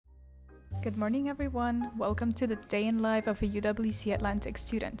Good morning everyone, welcome to the day in life of a UWC Atlantic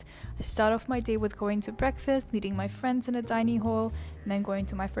student. I start off my day with going to breakfast, meeting my friends in a dining hall, and then going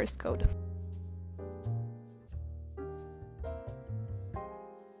to my first code.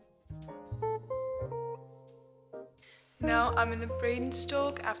 Now I'm in the brain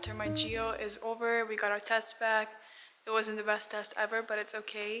stroke after my geo is over. We got our tests back. It wasn't the best test ever, but it's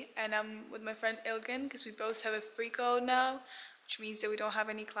okay. And I'm with my friend Ilgen because we both have a free code now, which means that we don't have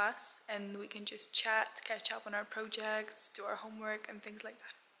any class and we can just chat, catch up on our projects, do our homework and things like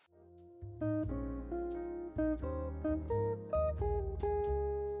that.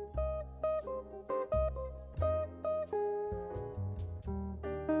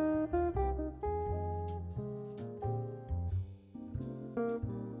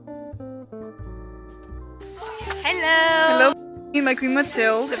 Hello! Hello, my Queen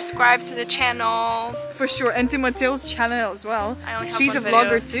Mathilde. Subscribe to the channel. For sure, and to Mathilde's channel as well. I only have She's one a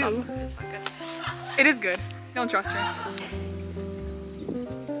vlogger video. too. It's not good. It is good. Don't trust her.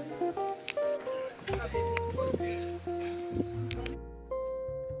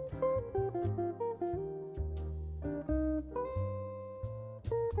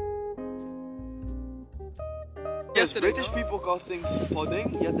 Yes, British people call things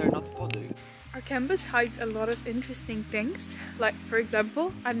podding, yet they're not podding. Our campus hides a lot of interesting things. Like, for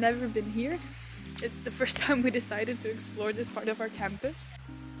example, I've never been here. It's the first time we decided to explore this part of our campus.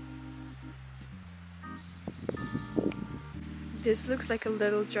 This looks like a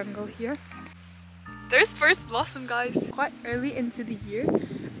little jungle here. There's first blossom, guys. Quite early into the year,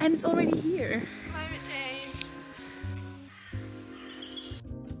 and it's already here. Climate change.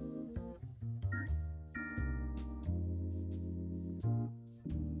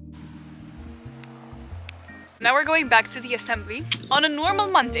 Now we're going back to the assembly. On a normal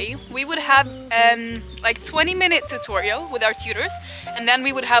Monday, we would have like 20-minute tutorial with our tutors, and then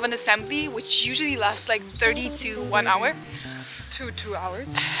we would have an assembly which usually lasts like 30 to 1 hour. Two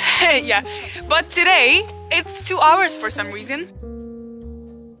hours? Yeah, but today it's 2 hours for some reason.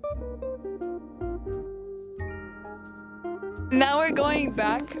 Now we're going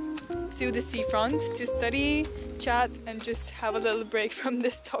back to the seafront to study, chat, and just have a little break from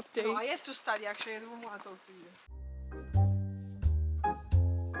this tough day. No, I have to study actually, I don't want to talk to you.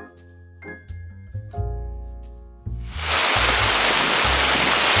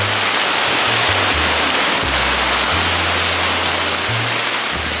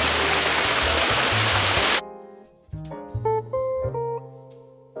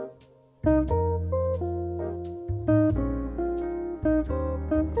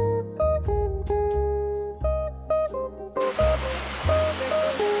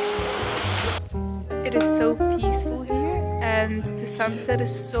 It is so peaceful here and the sunset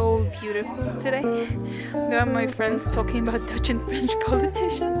is so beautiful today. There are my friends talking about Dutch and French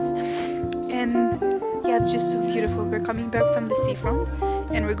politicians, and yeah, it's just so beautiful. We're coming back from the seafront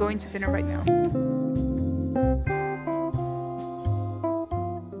and we're going to dinner right now.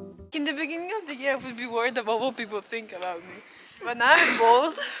 In the beginning of the year I would be worried about what people think about me. But now I'm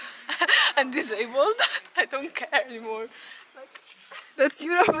bald and disabled, I don't care anymore. That's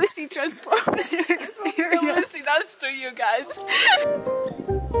UWC transformative experience. See, that's to you guys.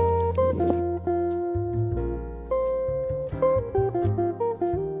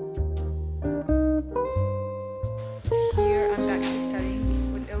 Here I'm back to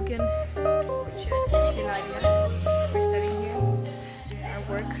studying with Ilgen, we're studying here, doing our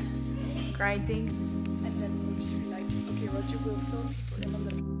work, grinding, and then we'll just be like, okay, Roger will film people in a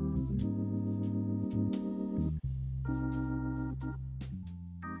little.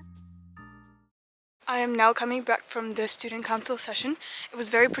 I am now coming back from the student council session. It was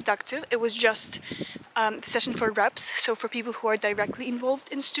very productive. It was just the session for reps, so for people who are directly involved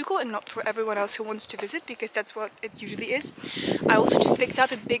in Stuco and not for everyone else who wants to visit, because that's what it usually is. I also just picked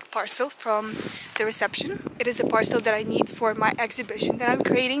up a big parcel from the reception. It is a parcel that I need for my exhibition that I'm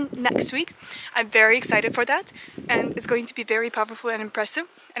creating next week. I'm very excited for that, and it's going to be very powerful and impressive,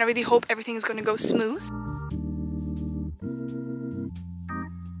 and I really hope everything is going to go smooth.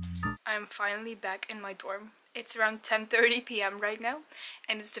 I'm finally back in my dorm. It's around 10:30 p.m. right now,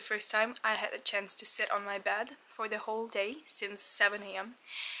 and it's the first time I had a chance to sit on my bed for the whole day since 7 a.m.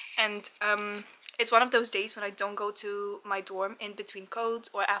 And it's one of those days when I don't go to my dorm in between codes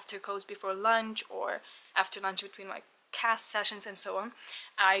or after codes before lunch or after lunch between my cast sessions and so on.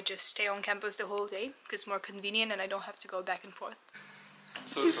 I just stay on campus the whole day because it's more convenient and I don't have to go back and forth.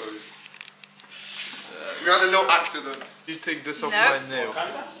 So sorry. We had a little accident. You take this off my nail.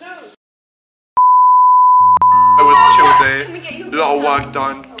 It was a chill day, a lot of work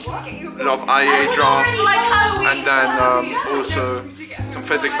done. a lot of IEA draft, and then also some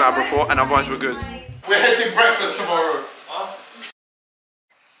physics lab report, and otherwise we're good. We're hitting breakfast tomorrow.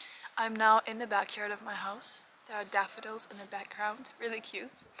 I'm now in the backyard of my house. There are daffodils in the background, really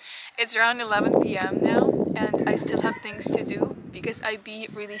cute. It's around 11 p.m. now and I still have things to do because IB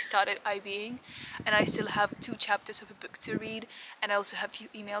really started IBing and I still have 2 chapters of a book to read and I also have a few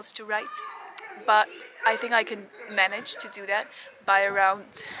emails to write. But I think I can manage to do that by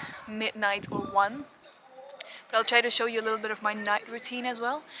around midnight or 1. But I'll try to show you a little bit of my night routine as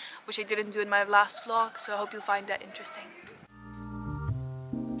well, which I didn't do in my last vlog, so I hope you'll find that interesting.